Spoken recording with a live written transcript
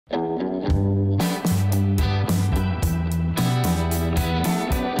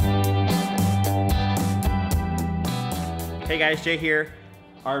Hey guys, Jay here.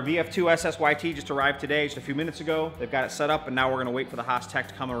 Our VF2 SSYT just arrived today, just a few minutes ago. They've got it set up and now we're gonna wait for the Haas tech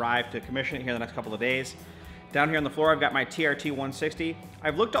to come arrive to commission it here in the next couple of days. Down here on the floor, I've got my TRT160.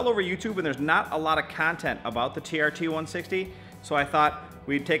 I've looked all over YouTube and there's not a lot of content about the TRT160, so I thought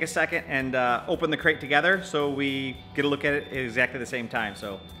we'd take a second and open the crate together so we get a look at it at exactly the same time.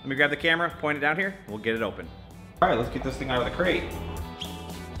 So let me grab the camera, point it down here, we'll get it open. All right, let's get this thing out of the crate.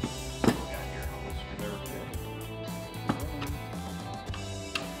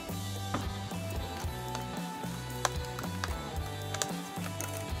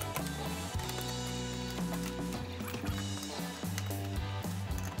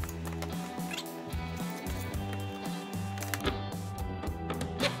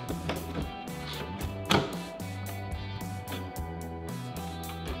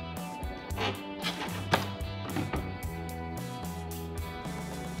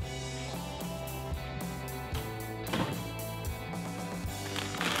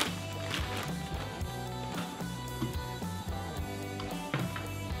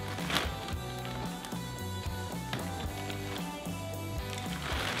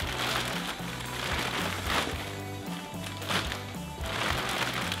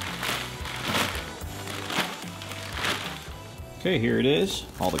 Okay, here it is.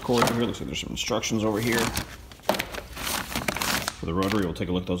 All the cords are here. Looks like there's some instructions over here for the rotary. We'll take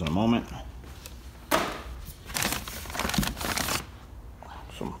a look at those in a moment.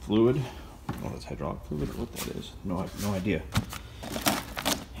 Some fluid. Oh, that's hydraulic fluid or what that is. No idea.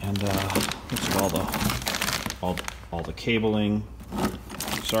 And looks like all the cabling.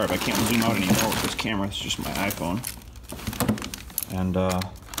 Sorry if I can't zoom out anymore with this camera. It's just my iPhone. And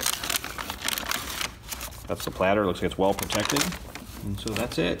that's the platter. Looks like it's well protected. And so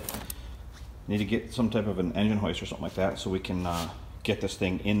that's it. Need to get some type of an engine hoist or something like that so we can get this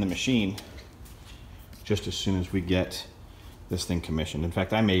thing in the machine just as soon as we get this thing commissioned. In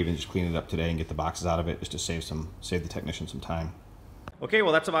fact, I may even just clean it up today and get the boxes out of it just to save the technician some time. Okay,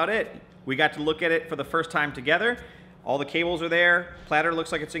 well that's about it. We got to look at it for the first time together. All the cables are there. Platter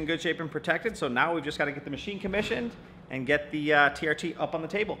looks like it's in good shape and protected. So now we've just got to get the machine commissioned and get the TRT up on the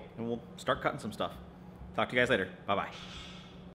table, and we'll start cutting some stuff. Talk to you guys later. Bye-bye.